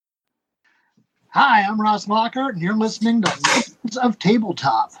Hi, I'm Ross Lockhart, and you're listening to Legends of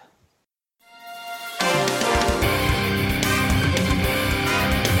Tabletop.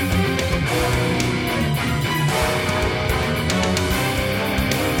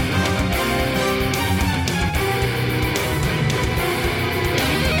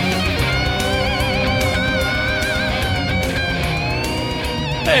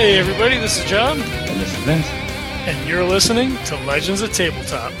 Hey everybody, this is John. And this is Vince. And you're listening to Legends of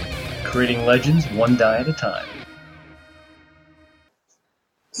Tabletop. Creating legends one die at a time.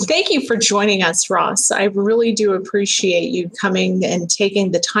 Thank you for joining us, Ross. I really do appreciate you coming and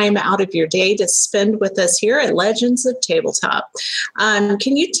taking the time out of your day to spend with us here at Legends of Tabletop.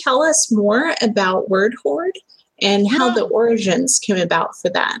 Can you tell us more about Word Horde and how the origins came about for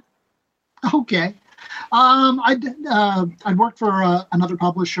that? Okay. I'd worked for another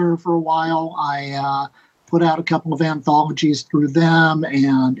publisher for a while. I put out a couple of anthologies through them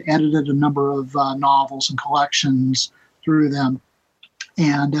and edited a number of novels and collections through them.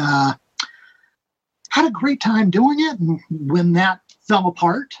 And had a great time doing it. And when that fell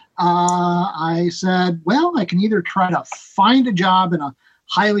apart, I said, well, I can either try to find a job in a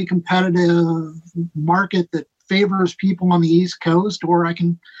highly competitive market that favors people on the East Coast, or I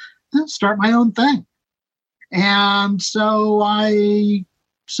can start my own thing. And so I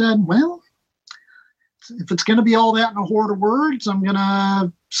said, well, if it's going to be all that in a horde of words, I'm going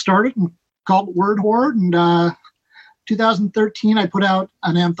to start it and call it Word Horde. And 2013, I put out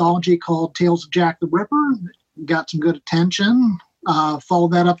an anthology called Tales of Jack the Ripper. Got some good attention.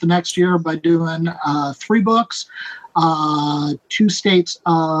 Followed that up the next year by doing 3 books. 2 States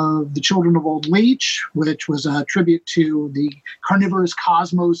of the Children of Old Leech, which was a tribute to the carnivorous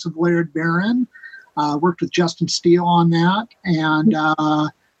cosmos of Laird Barron. Worked with Justin Steele on that, and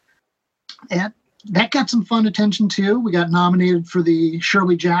that got some fun attention too. We got nominated for the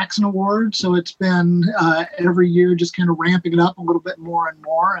Shirley Jackson Award, so it's been every year just kind of ramping it up a little bit more and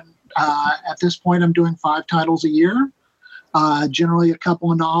more. And at this point, I'm doing 5 titles a year, generally a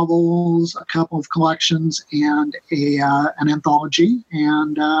couple of novels, a couple of collections, and an anthology,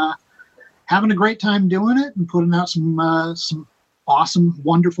 and having a great time doing it and putting out some awesome,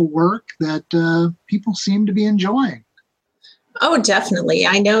 wonderful work that people seem to be enjoying. Oh, definitely.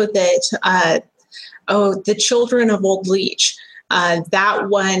 I know that, The Children of Old Leech, that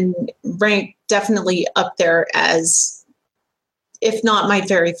one ranked definitely up there as, if not my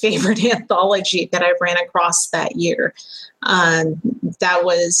very favorite anthology that I ran across that year. That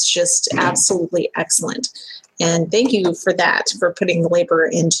was just absolutely excellent. And thank you for that, for putting the labor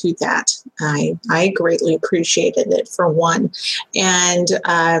into that. I greatly appreciated it, for one. And,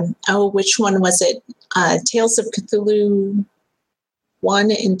 which one was it? Tales of Cthulhu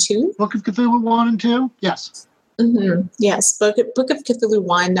 1 and 2? Book of Cthulhu 1 and 2? Yes. Mm-hmm. Yes, Book of Cthulhu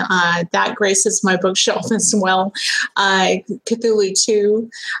 1, that graces my bookshelf as well. Cthulhu 2,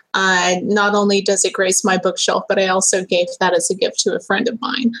 not only does it grace my bookshelf, but I also gave that as a gift to a friend of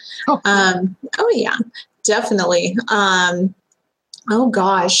mine. Oh yeah. Definitely. Oh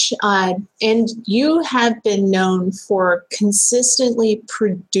gosh. And you have been known for consistently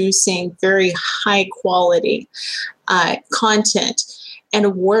producing very high quality content and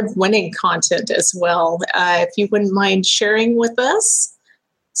award-winning content as well. If you wouldn't mind sharing with us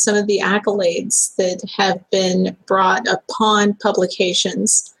some of the accolades that have been brought upon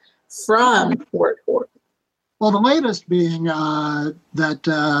publications from Word Horde. Well, the latest being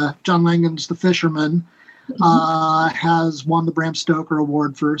that John Langan's The Fisherman has won the Bram Stoker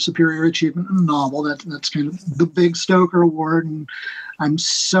Award for Superior Achievement in a Novel. That's kind of the big Stoker Award, and I'm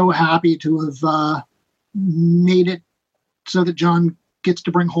so happy to have made it so that John gets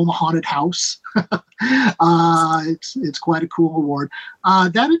to bring home a haunted house. It's quite a cool award.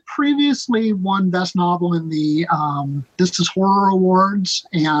 That had previously won Best Novel in the This Is Horror Awards,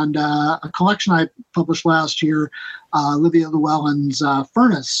 and a collection I published last year, Olivia Llewellyn's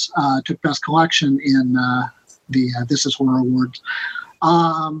Furnace, took Best Collection in the This Is Horror Awards.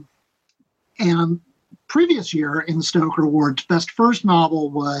 And previous year in the Stoker Awards, Best First Novel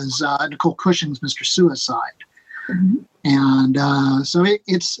was Nicole Cushing's Mr. Suicide. Mm-hmm. And so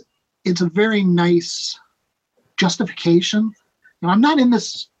it's a very nice justification. Now, I'm not in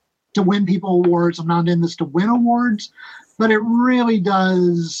this to win people awards. I'm not in this to win awards, but it really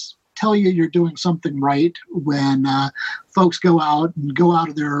does tell you you're doing something right when folks go out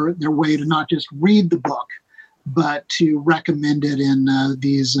of their way to not just read the book, but to recommend it in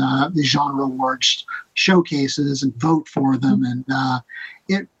these genre awards showcases and vote for them. And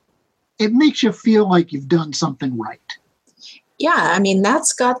it makes you feel like you've done something right. Yeah, I mean,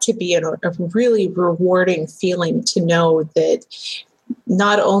 that's got to be a really rewarding feeling to know that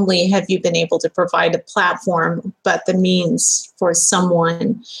not only have you been able to provide a platform, but the means for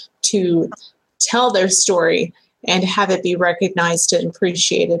someone to tell their story and have it be recognized and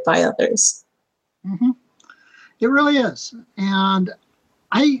appreciated by others. Mm-hmm. It really is. And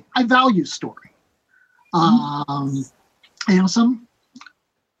I value story. And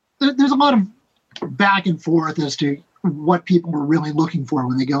there's a lot of back and forth as to what people are really looking for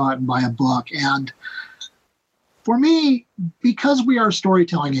when they go out and buy a book. And for me, because we are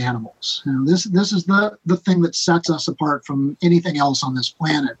storytelling animals, this is the thing that sets us apart from anything else on this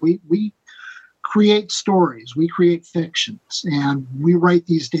planet. We create stories, we create fictions, and we write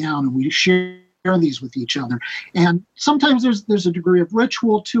these down and we share these with each other. And sometimes there's a degree of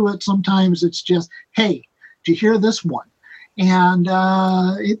ritual to it. Sometimes it's just, hey, did you hear this one? And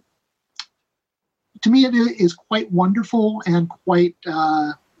to me, it is quite wonderful and quite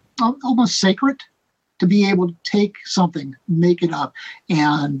almost sacred to be able to take something, make it up,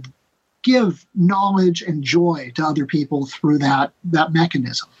 and give knowledge and joy to other people through that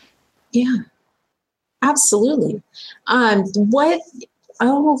mechanism. Yeah, absolutely.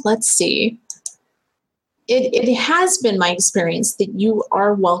 Let's see. It has been my experience that you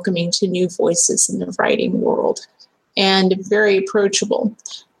are welcoming to new voices in the writing world and very approachable.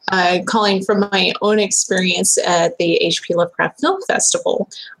 Calling from my own experience at the H.P. Lovecraft Film Festival,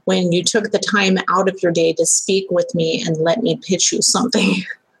 when you took the time out of your day to speak with me and let me pitch you something.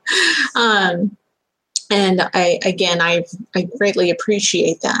 And I greatly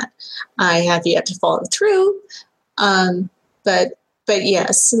appreciate that. I have yet to follow through. But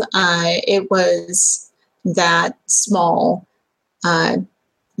yes, it was that small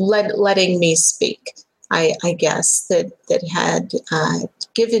letting me speak, I guess, that had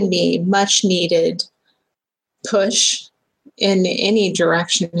given me much needed push in any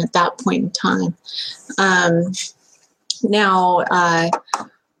direction at that point in time. Now,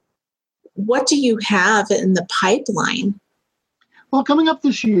 what do you have in the pipeline? Well, coming up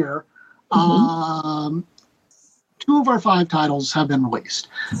this year, 2 of our 5 titles have been released.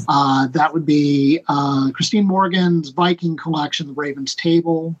 That would be Christine Morgan's Viking collection, The Raven's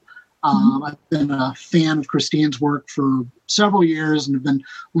Table. I've been a fan of Christine's work for several years and have been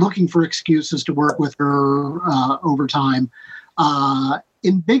looking for excuses to work with her over time.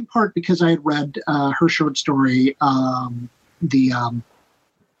 In big part because I had read her short story,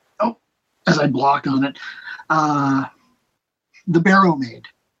 as I block on it, The Barrow Maid,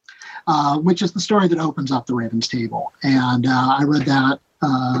 which is the story that opens up The Raven's Table. And I read that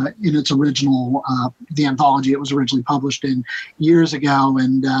in its original, the anthology it was originally published in years ago,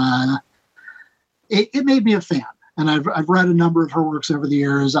 and it made me a fan. And I've read a number of her works over the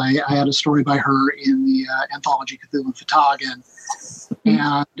years. I had a story by her in the anthology Cthulhu Fhtagn,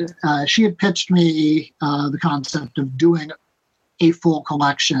 and she had pitched me the concept of doing a full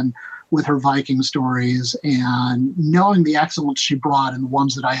collection with her Viking stories, and knowing the excellence she brought in the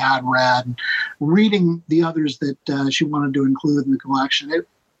ones that I had read, and reading the others that she wanted to include in the collection,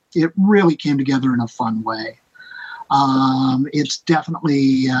 it really came together in a fun way. It's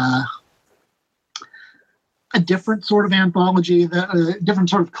definitely a different sort of anthology, a different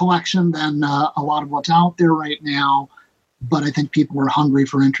sort of collection than a lot of what's out there right now. But I think people are hungry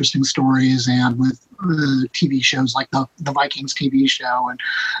for interesting stories, and with TV shows like the Vikings TV show and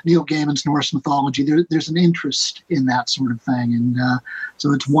Neil Gaiman's Norse mythology, there's an interest in that sort of thing, and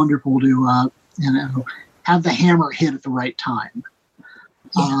so it's wonderful to have the hammer hit at the right time.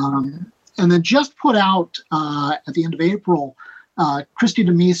 Yeah. And then just put out at the end of April, Christy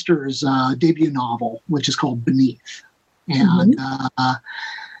DeMeester's debut novel, which is called Beneath, and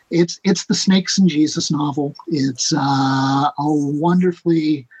It's the Snakes and Jesus novel. It's a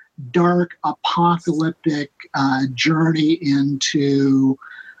wonderfully dark, apocalyptic journey into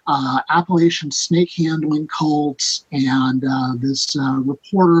Appalachian snake handling cults, and this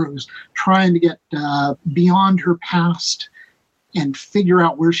reporter who's trying to get beyond her past and figure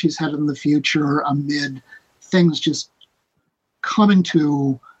out where she's headed in the future amid things just coming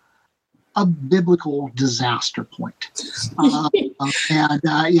to a biblical disaster point. It's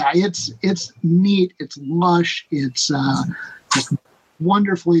neat, it's lush, it's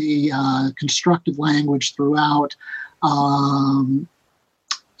wonderfully constructed language throughout, and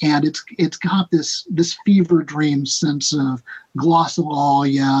it's got this fever dream sense of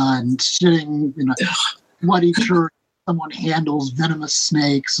glossolalia and sitting in a bloody church. Someone handles venomous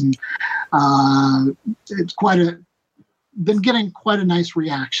snakes, and it's been getting quite a nice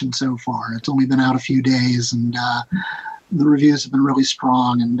reaction so far. It's only been out a few days, and the reviews have been really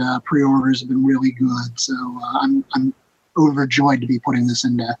strong, and pre-orders have been really good. So I'm overjoyed to be putting this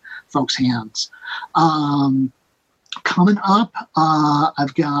into folks' hands. Coming up,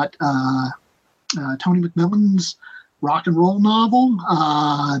 I've got Tony McMillan's rock and roll novel.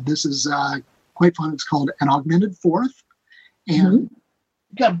 This is quite fun. It's called An Augmented Fourth. And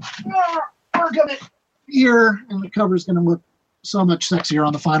got work of it here, and the cover's going to look so much sexier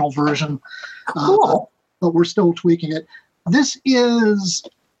on the final version. Cool. But we're still tweaking it. This is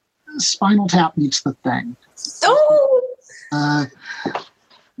Spinal Tap meets The Thing. Oh!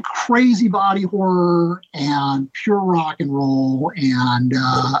 Crazy body horror and pure rock and roll, and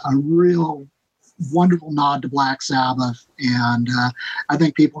a real wonderful nod to Black Sabbath. And I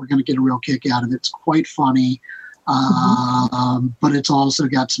think people are going to get a real kick out of it. It's quite funny, but it's also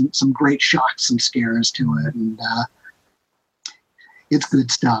got some great shocks and scares to it. And it's good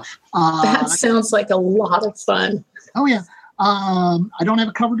stuff. That sounds like a lot of fun. Oh, yeah. I don't have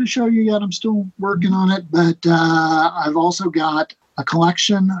a cover to show you yet. I'm still working on it. But I've also got a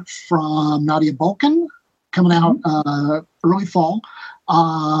collection from Nadia Bulkin coming out early fall.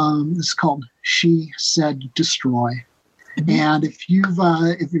 This is called She Said Destroy. And if you've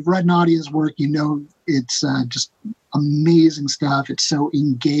read Nadia's work, you know it's just amazing stuff. It's so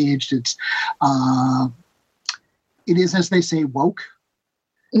engaged. It is, as they say, woke.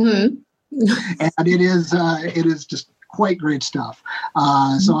 And it is just quite great stuff.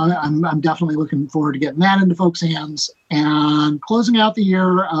 So I'm definitely looking forward to getting that into folks' hands. And closing out the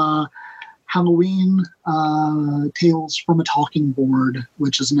year, Halloween Tales from a Talking Board,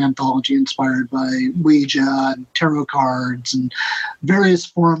 which is an anthology inspired by Ouija and tarot cards and various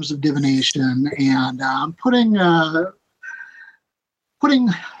forms of divination. And I'm putting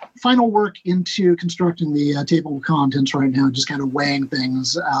final work into constructing the table of contents right now, just kind of weighing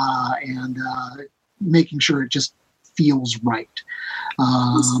things and making sure it just feels right.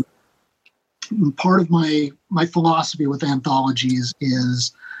 Part of my philosophy with anthologies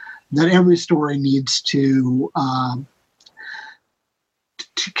is that every story needs to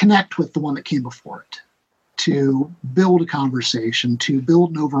connect with the one that came before it, to build a conversation, to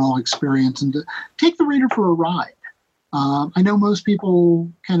build an overall experience, and to take the reader for a ride. I know most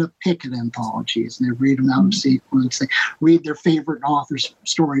people kind of pick at anthologies and they read them out of sequence. They read their favorite author's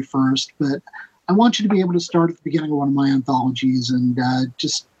story first, but I want you to be able to start at the beginning of one of my anthologies and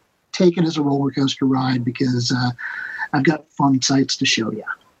just take it as a roller coaster ride, because I've got fun sights to show you.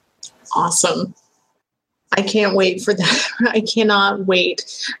 Awesome. I can't wait for that. I cannot wait,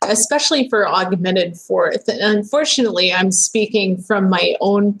 especially for Augmented Fourth. And unfortunately, I'm speaking from my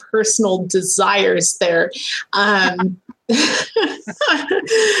own personal desires there. But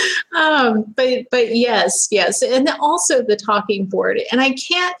yes. And also the talking board. And I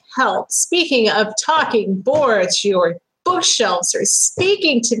can't help, speaking of talking boards, your bookshelves are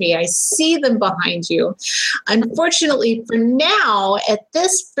speaking to me. I see them behind you. Unfortunately, for now, at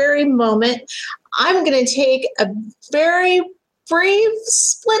this very moment, I'm going to take a very brief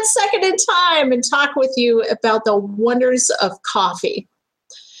split second in time and talk with you about the wonders of coffee.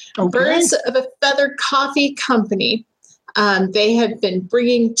 Okay. Birds of a Feather Coffee Company. They have been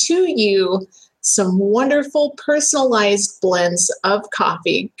bringing to you some wonderful personalized blends of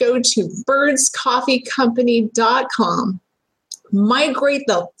coffee. Go to birdscoffeecompany.com. Migrate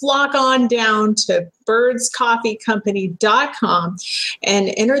the flock on down to birdscoffeecompany.com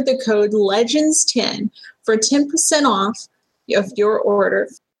and enter the code LEGENDS10 for 10% off of your order.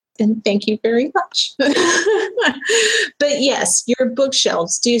 And thank you very much. But yes, your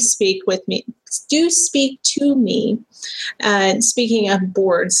bookshelves do speak with me, do speak to me. Speaking of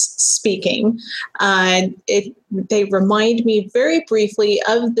boards speaking, they remind me very briefly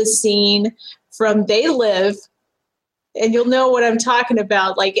of the scene from They Live. And you'll know what I'm talking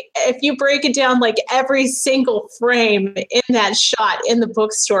about. Like, if you break it down, like every single frame in that shot in the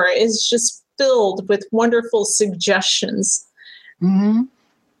bookstore is just filled with wonderful suggestions.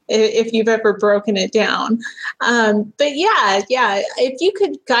 If you've ever broken it down. But yeah, if you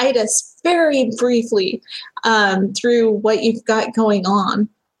could guide us very briefly through what you've got going on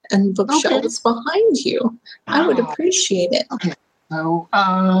and bookshelves behind you, I would appreciate it. Okay. So,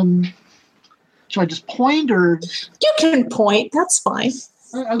 should I just point, or you can point? That's fine.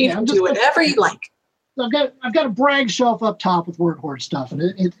 Okay, you can do whatever you like. I've got a brag shelf up top with word hoard stuff, and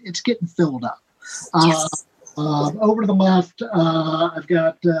it's getting filled up. Yes. Over to the left, I've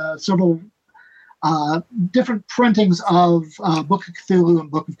got several different printings of Book of Cthulhu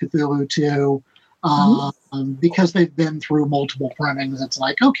and Book of Cthulhu 2. Because they've been through multiple printings. It's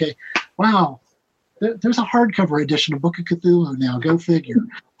like, okay, wow, there's a hardcover edition of Book of Cthulhu now. Go figure.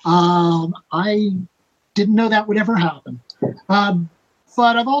 I didn't know that would ever happen. But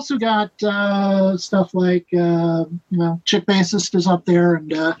I've also got stuff like, Chick Bassist is up there,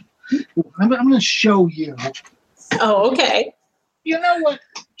 and I'm going to show you Oh, okay. You know what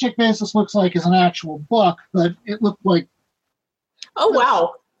Chick Basis looks like is an actual book, but it looked like Oh,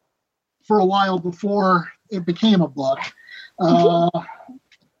 wow. for a while before it became a book.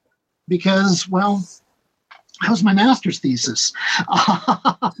 Because, well, that was my master's thesis.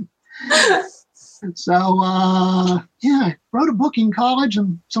 So, I wrote a book in college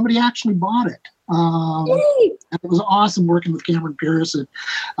and somebody actually bought it. Yay. And it was awesome working with Cameron Pierce at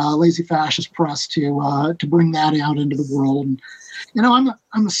Lazy Fascist Press to bring that out into the world. And,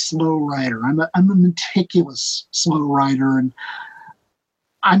 I'm a slow writer. I'm a meticulous slow writer, and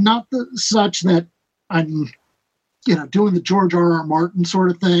I'm not such that I'm, doing the George R.R. Martin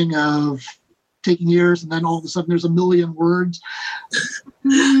sort of thing of taking years and then all of a sudden there's a million words.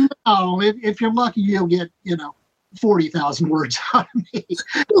 No, if you're lucky, you'll get, 40,000 words out of me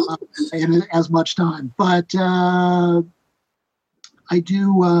in as much time. But I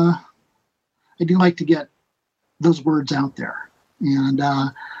do like to get those words out there. And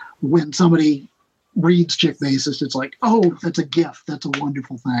when somebody reads Chick Basis, it's like, oh, that's a gift. That's a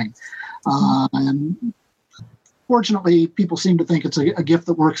wonderful thing. And fortunately, people seem to think it's a gift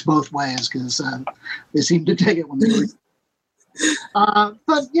that works both ways because they seem to dig it when they read.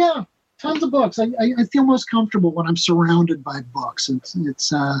 But yeah, tons of books. I feel most comfortable when I'm surrounded by books.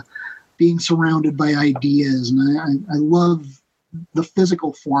 It's being surrounded by ideas, and I love the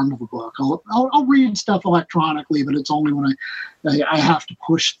physical form of a book. I'll read stuff electronically, but it's only when I have to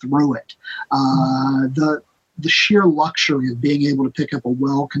push through it. The sheer luxury of being able to pick up a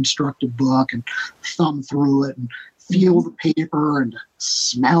well-constructed book and thumb through it and feel the paper and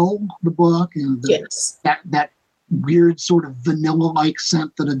smell the book, and Yes. that weird sort of vanilla-like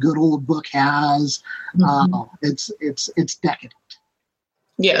scent that a good old book has. It's decadent.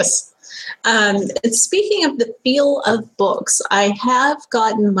 Yes. Speaking of the feel of books, I have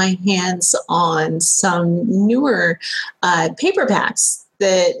gotten my hands on some newer paperbacks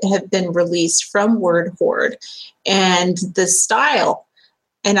that have been released from Word Horde, and the style.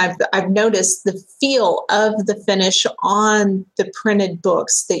 And I've noticed the feel of the finish on the printed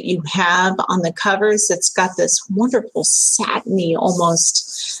books that you have on the covers. It's got this wonderful satiny,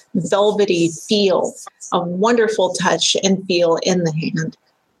 almost velvety feel, a wonderful touch and feel in the hand.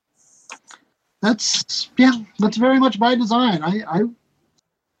 That's very much by design.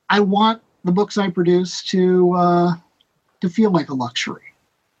 I want the books I produce to feel like a luxury,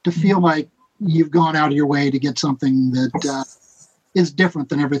 to feel like you've gone out of your way to get something that is different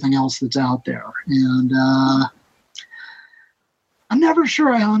than everything else that's out there. And I'm never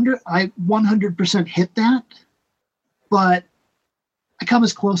sure I 100% hit that, but I come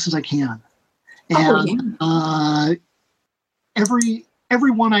as close as I can. And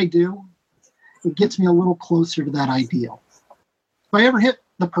every one I do, it gets me a little closer to that ideal. If I ever hit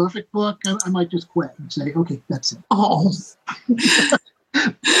the perfect book, I might just quit and say, okay, that's it. Oh,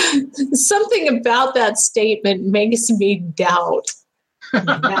 something about that statement makes me doubt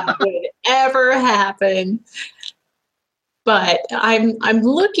that would ever happen. But I'm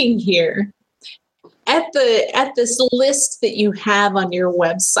looking here at this list that you have on your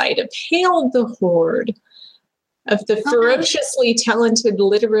website of Hail the Horde, of the ferociously talented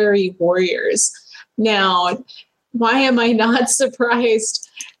literary warriors. Now, why am I not surprised?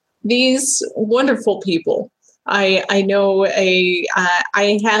 These wonderful people. I know I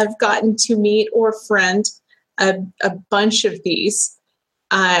have gotten to meet or friend a bunch of these,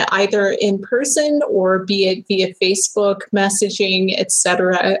 either in person or be it via Facebook messaging,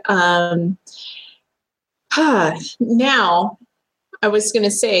 etc. Now, I was going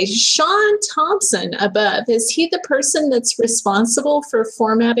to say, Sean Thompson above, is he the person that's responsible for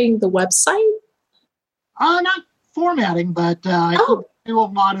formatting the website? Not formatting, but I do a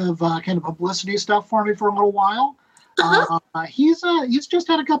lot of kind of publicity stuff for me for a little while. He's just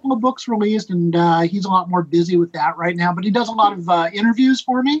had a couple of books released, and he's a lot more busy with that right now, but he does a lot of interviews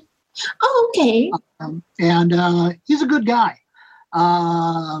for me. Oh, okay. And he's a good guy.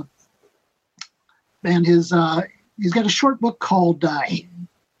 And he's got a short book called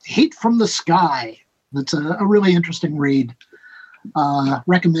Hate from the Sky. That's a really interesting read.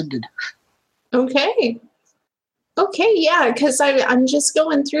 Recommended. Okay, yeah, because I'm just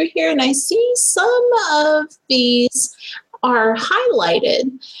going through here and I see some of these are highlighted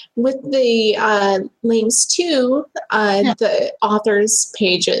with the links to the author's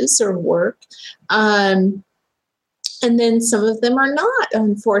pages or work. And then some of them are not,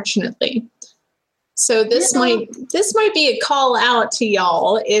 unfortunately. So this might be a call out to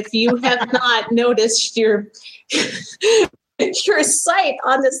y'all if you have not noticed your site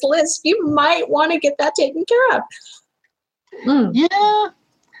on this list. You might want to get that taken care of. Yeah,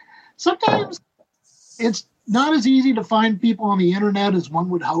 sometimes it's not as easy to find people on the internet as one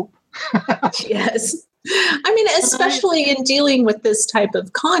would hope. Yes. I mean, especially in dealing with this type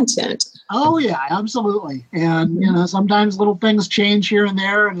of content. Oh, yeah, absolutely. And, sometimes little things change here and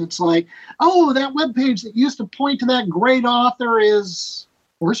there, and it's like, oh, that webpage that used to point to that great author is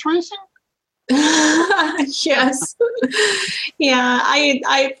horse racing? Yes. Yeah,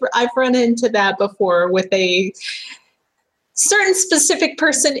 I've run into that before with a certain specific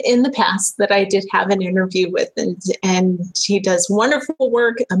person in the past that I did have an interview with, and he does wonderful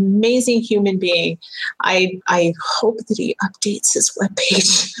work, amazing human being. I hope that he updates his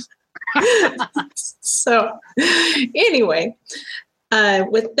webpage. So anyway,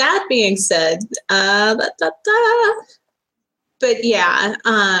 with that being said, but yeah,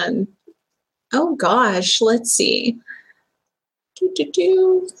 oh gosh, let's see.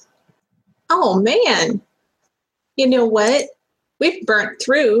 Oh man. You know what? We've burnt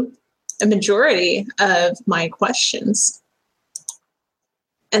through a majority of my questions.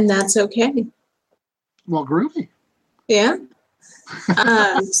 And that's okay. Well, groovy. Yeah.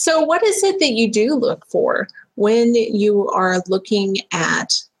 So what is it that you do look for when you are looking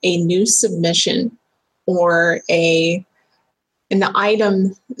at a new submission or an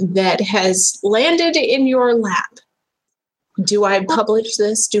item that has landed in your lap? Do I publish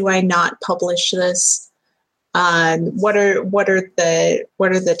this? Do I not publish this? What are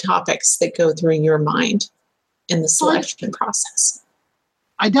the topics that go through your mind in the selection process?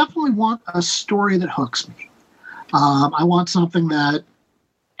 I definitely want a story that hooks me. I want something that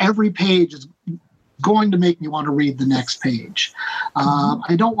every page is going to make me want to read the next page.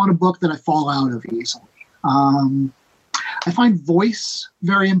 I don't want a book that I fall out of easily. I find voice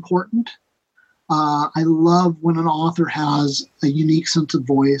very important. I love when an author has a unique sense of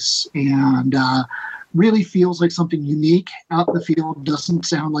voice and really feels like something unique out in the field, doesn't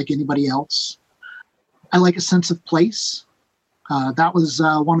sound like anybody else. I like a sense of place. That was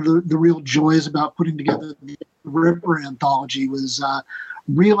one of the real joys about putting together the Ripper anthology, was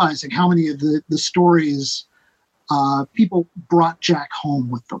realizing how many of the stories people brought Jack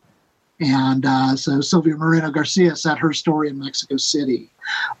home with them. And so Sylvia Moreno Garcia set her story in Mexico City,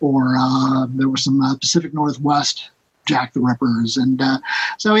 or there were some Pacific Northwest Jack the Rippers. And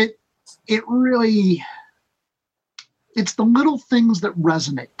so it really, it's the little things that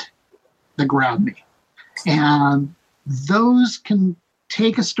resonate that grab me. And those can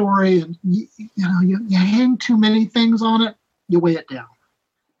take a story and, you hang too many things on it, you weigh it down.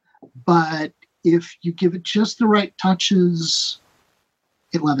 But if you give it just the right touches,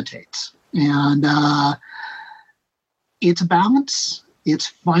 it levitates. And it's a balance. It's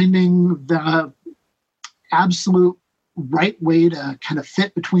finding the absolute right way to kind of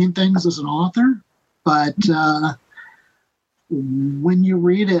fit between things as an author. But when you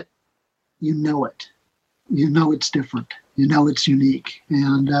read it, you know it. You know it's different. You know it's unique.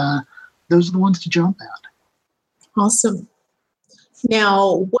 And those are the ones to jump at. Awesome.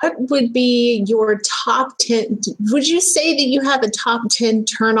 Now, what would be your top 10? Would you say that you have a top 10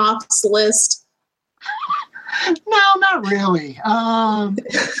 turnoffs list? No, not really. I've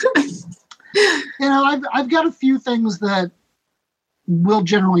got a few things that will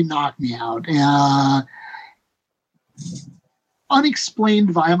generally knock me out. Unexplained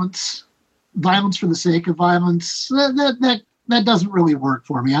violence for the sake of violence, that doesn't really work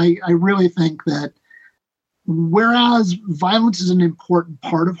for me. I really think that whereas violence is an important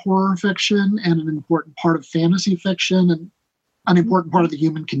part of horror fiction and an important part of fantasy fiction and an important part of the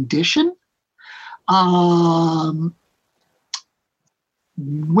human condition,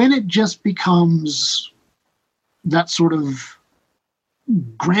 when it just becomes that sort of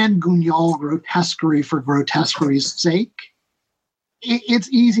grand guignol grotesquerie for grotesquerie's sake, it's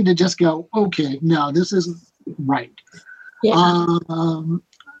easy to just go, okay, no, this isn't right. Yeah.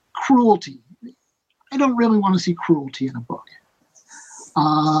 Cruelty. I don't really want to see cruelty in a book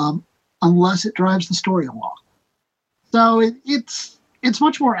unless it drives the story along. So it's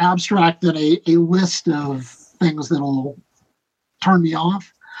much more abstract than a list of things that'll turn me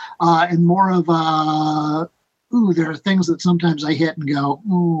off, and more of there are things that sometimes I hit and go,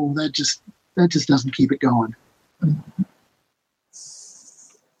 ooh, that just doesn't keep it going.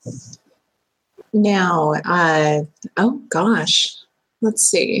 Now, oh gosh, let's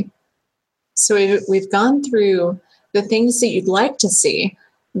see. So we've gone through the things that you'd like to see,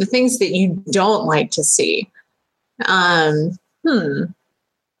 the things that you don't like to see.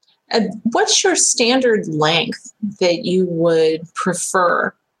 What's your standard length that you would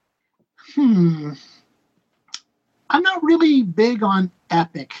prefer? I'm not really big on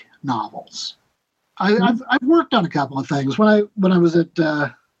epic novels. I've worked on a couple of things. When I was at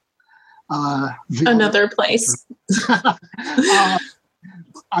Another place.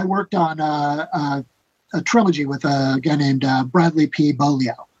 I worked on a trilogy with a guy named Bradley P.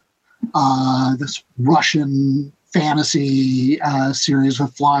 Bolio, this Russian fantasy series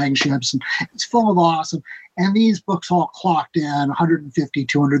with flying ships, and it's full of awesome. And these books all clocked in 150,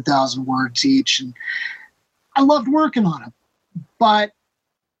 200,000 words each, and I loved working on them. But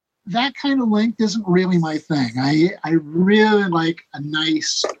that kind of length isn't really my thing. I really like a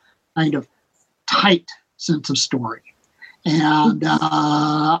nice kind of tight sense of story. And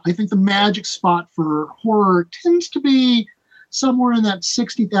I think the magic spot for horror tends to be somewhere in that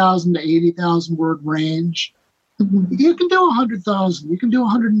 60,000 to 80,000 word range. Mm-hmm. You can do 100,000, you can do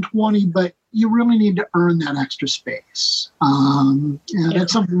 120, but you really need to earn that extra space. And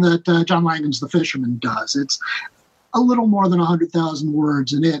it's something that John Langan's The Fisherman does. It's a little more than 100,000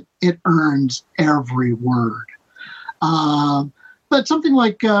 words, and it earns every word. But something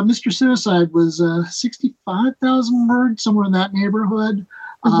like Mr. Suicide was 65,000 words, somewhere in that neighborhood.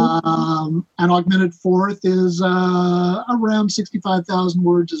 Mm-hmm. And Augmented Fourth is around 65,000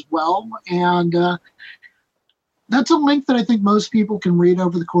 words as well. And that's a length that I think most people can read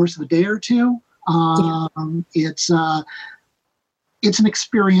over the course of a day or two. It's an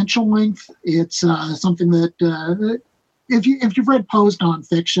experiential length. It's something that if you've read Poe's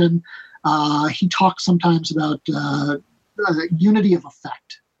nonfiction, he talks sometimes about unity of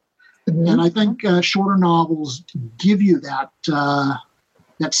effect. Mm-hmm. And I think shorter novels give you that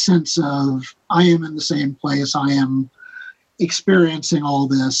sense of, I am in the same place, I am experiencing all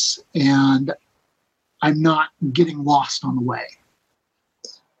this, and I'm not getting lost on the way.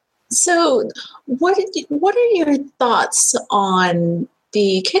 So what are your thoughts on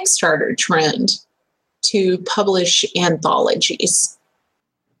the Kickstarter trend to publish anthologies?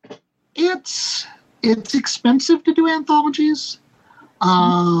 It's expensive to do anthologies.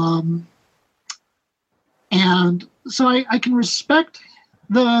 And so I can respect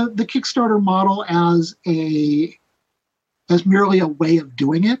the Kickstarter model as merely a way of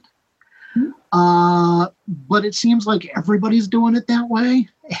doing it. But it seems like everybody's doing it that way.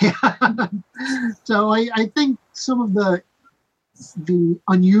 So I think some of the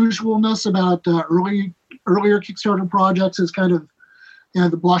unusualness about earlier Kickstarter projects is kind of,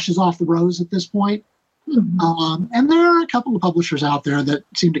 the blushes off the rose at this point. Mm-hmm. And there are a couple of publishers out there that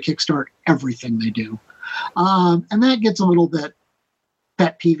seem to kickstart everything they do. And that gets a little bit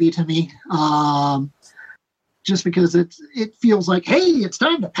pet peevy to me. Just because it feels like, hey, it's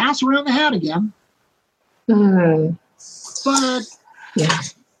time to pass around the hat again. Mm. But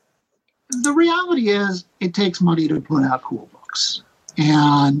the reality is it takes money to put out cool books.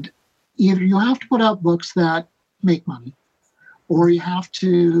 And either you have to put out books that make money, or you have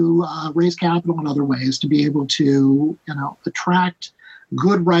to raise capital in other ways to be able to, attract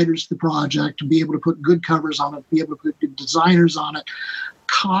good writers to the project, to be able to put good covers on it, be able to put good designers on it,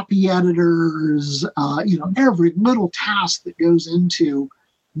 copy editors, every little task that goes into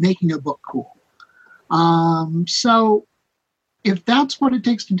making a book cool. So if that's what it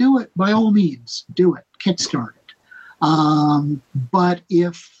takes to do it, by all means, do it, kickstart it. But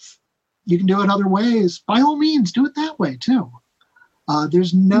if you can do it other ways, by all means, do it that way too.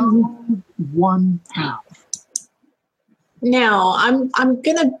 There's no one path. Now, I'm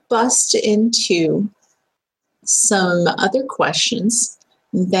going to bust into some other questions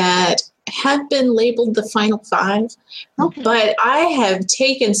that have been labeled the final five, but I have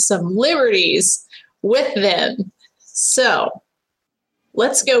taken some liberties with them. So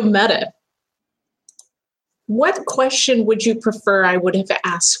let's go meta. What question would you prefer I would have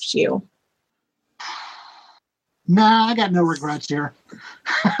asked you? Nah, I got no regrets here.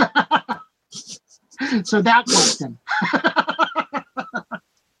 So that question.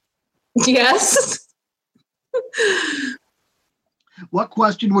 Yes. What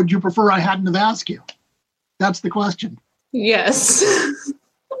question would you prefer I hadn't have asked you? That's the question. Yes.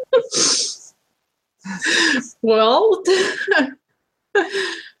 Well,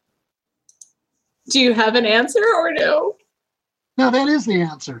 do you have an answer or no? No, that is the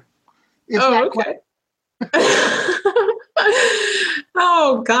answer. Okay.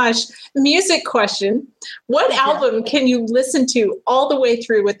 Oh, gosh. Music question. What album can you listen to all the way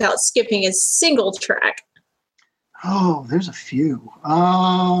through without skipping a single track? Oh, there's a few.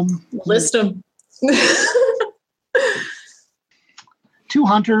 List them. Two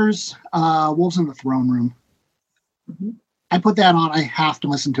Hunters, Wolves in the Throne Room. Mm-hmm. I put that on. I have to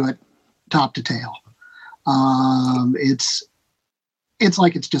listen to it top to tail. It's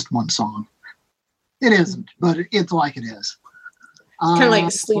like it's just one song. It isn't, but it's like it is. Kind of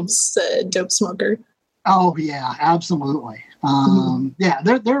like Sleep's Dope Smoker. Oh, yeah, absolutely. Yeah,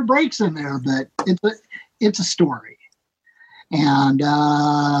 there are breaks in there, but it's a story, and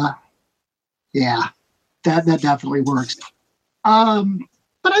yeah, that definitely works.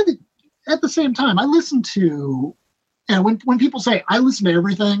 But I think at the same time, I listen to, and when people say I listen to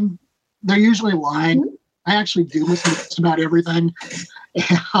everything, they're usually lying. I actually do listen to just about everything,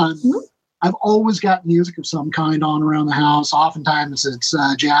 and I've always got music of some kind on around the house. Oftentimes it's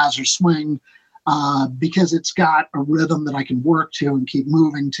jazz or swing, because it's got a rhythm that I can work to and keep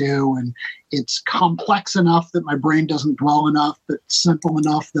moving to, and it's complex enough that my brain doesn't dwell enough, but simple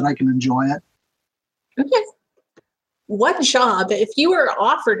enough that I can enjoy it. Okay. What job, if you were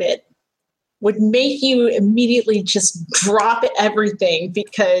offered it, would make you immediately just drop everything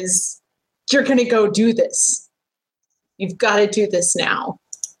because you're going to go do this? You've got to do this now.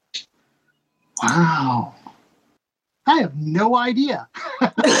 Wow. I have no idea.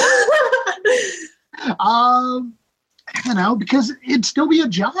 Because it'd still be a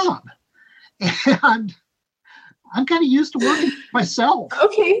job. And I'm kind of used to working myself.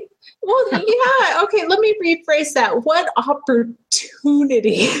 Okay. Well, yeah. Okay. Let me rephrase that. What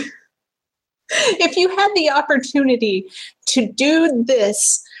opportunity? If you had the opportunity to do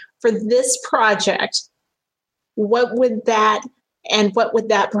this for this project, what would that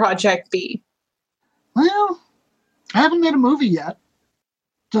project be? Well, I haven't made a movie yet,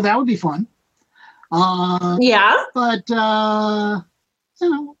 so that would be fun. Yeah. But,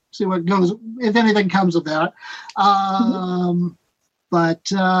 see what goes, if anything comes of that.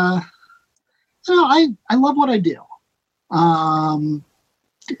 But, I love what I do. I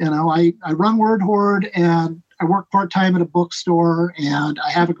run Word Horde and I work part-time at a bookstore, and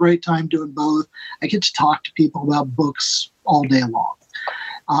I have a great time doing both. I get to talk to people about books all day long.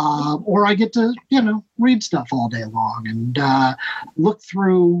 Or I get to, read stuff all day long and look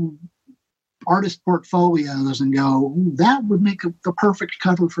through artist portfolios and go, ooh, that would make the perfect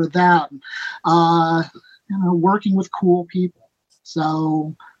cover for that. Working with cool people.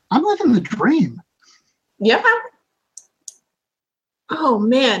 So I'm living the dream. Yeah. Oh,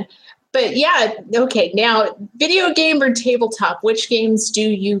 man. But yeah, okay. Now, video game or tabletop, which games do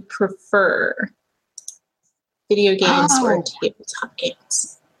you prefer? Video games or tabletop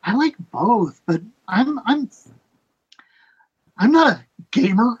games? I like both, but I'm not a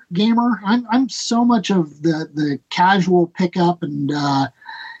gamer. I'm so much of the casual pickup and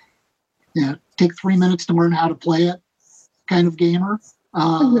take 3 minutes to learn how to play it kind of gamer.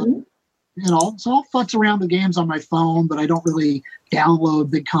 So I'll futz around with games on my phone, but I don't really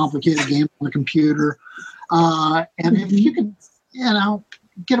download big complicated games on the computer. And if you can,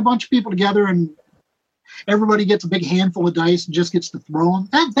 get a bunch of people together and everybody gets a big handful of dice and just gets to throw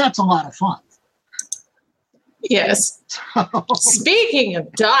them, that's a lot of fun. Yes. Speaking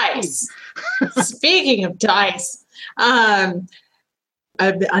of dice,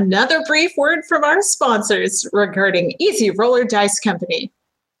 another brief word from our sponsors regarding Easy Roller Dice Company.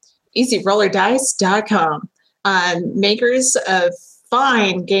 EasyRollerDice.com, makers of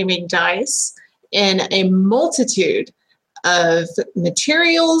fine gaming dice in a multitude of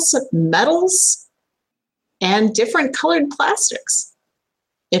materials, metals, and different colored plastics.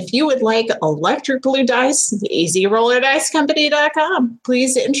 If you would like electric blue dice, EasyRollerDiceCompany.com.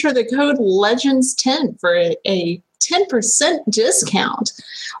 Please enter the code LEGENDS10 for a 10% discount.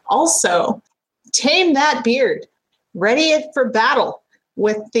 Also, tame that beard. Ready it for battle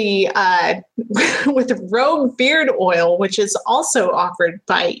with the Rogue Beard Oil, which is also offered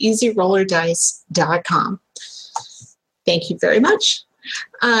by EasyRollerDice.com. Thank you very much.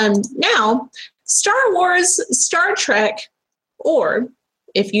 Now, Star Wars, Star Trek, or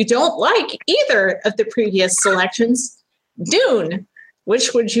if you don't like either of the previous selections, Dune.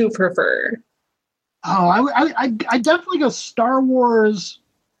 Which would you prefer? Oh, I definitely go Star Wars,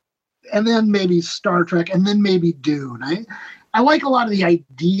 and then maybe Star Trek, and then maybe Dune. I like a lot of the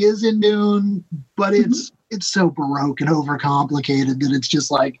ideas in Dune, but it's so baroque and overcomplicated that it's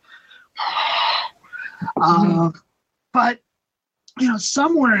just like, but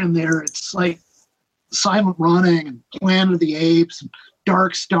somewhere in there, it's like Silent Running and Planet of the Apes and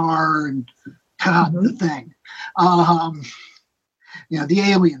Dark Star and the Thing. The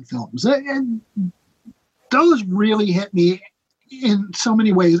Alien films. And those really hit me in so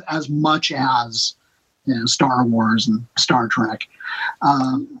many ways as much as Star Wars and Star Trek.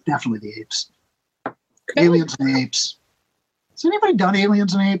 Definitely the apes. Okay. Aliens and Apes. Has anybody done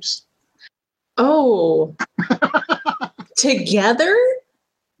Aliens and Apes? Oh. Together?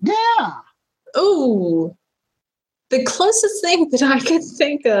 Yeah. Oh. The closest thing that I can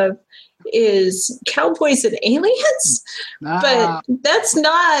think of is Cowboys and Aliens, but that's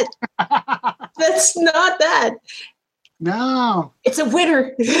not that. No. It's a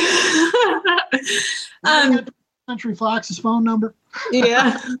winner. Century Fox's phone number.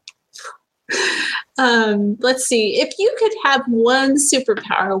 Yeah. Let's see. If you could have one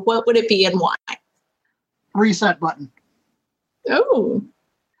superpower, what would it be and why? Reset button. Oh.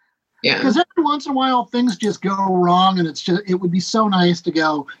 Yeah. Because every once in a while things just go wrong, and it would be so nice to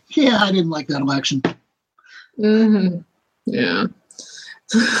go, yeah, I didn't like that election. Mm-hmm. Yeah.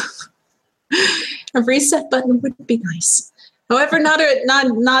 A reset button would be nice. However, not a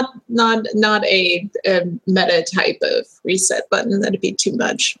meta type of reset button. That'd be too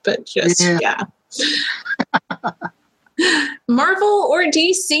much. But just yeah. Marvel or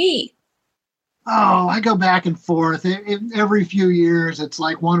DC? Oh, I go back and forth. Every few years, it's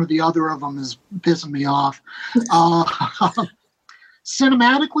like one or the other of them is pissing me off.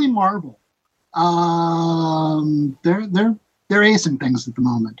 Cinematically, Marvel. They're acing things at the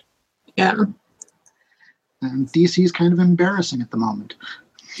moment. Yeah. And DC's kind of embarrassing at the moment.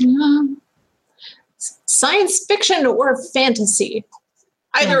 Yeah. Science fiction or fantasy?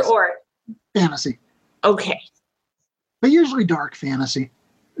 Either or. Fantasy. Okay. But usually dark fantasy.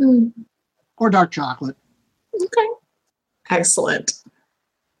 Mm. Or dark chocolate. Okay. Excellent.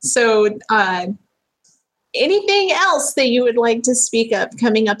 So, anything else that you would like to speak of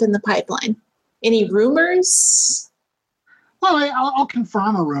coming up in the pipeline? Any rumors? Well, I'll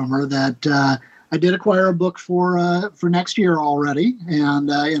confirm a rumor that I did acquire a book for next year already,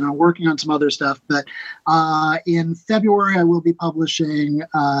 and working on some other stuff. But in February, I will be publishing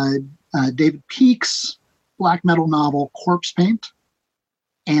David Peake's black metal novel Corpse Paint.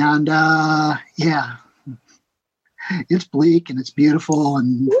 And yeah, it's bleak and it's beautiful,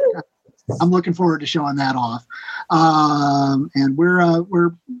 and I'm looking forward to showing that off. And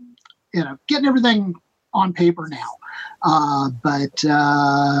we're getting everything on paper now. But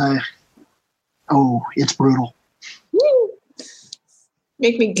it's brutal.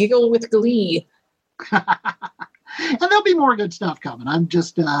 Make me giggle with glee. And there'll be more good stuff coming. I'm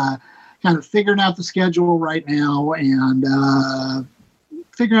just kind of figuring out the schedule right now, and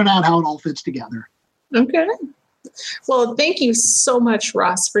figuring out how it all fits together. Okay. Well, thank you so much,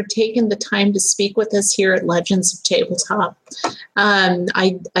 Ross, for taking the time to speak with us here at Legends of Tabletop.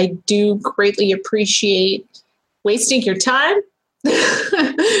 I do greatly appreciate wasting your time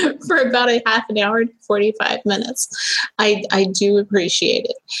for about a half an hour to 45 minutes. I do appreciate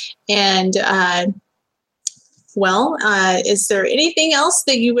it. And, is there anything else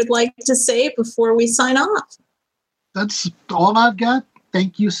that you would like to say before we sign off? That's all I've got.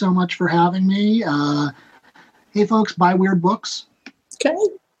 Thank you so much for having me. Hey, folks, buy weird books. Okay.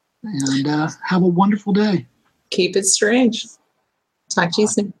 And have a wonderful day. Keep it strange. Talk to you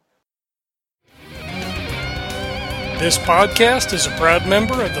soon. This podcast is a proud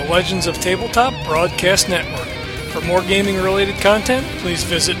member of the Legends of Tabletop Broadcast Network. For more gaming-related content, please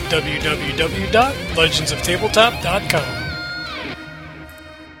visit www.legendsoftabletop.com.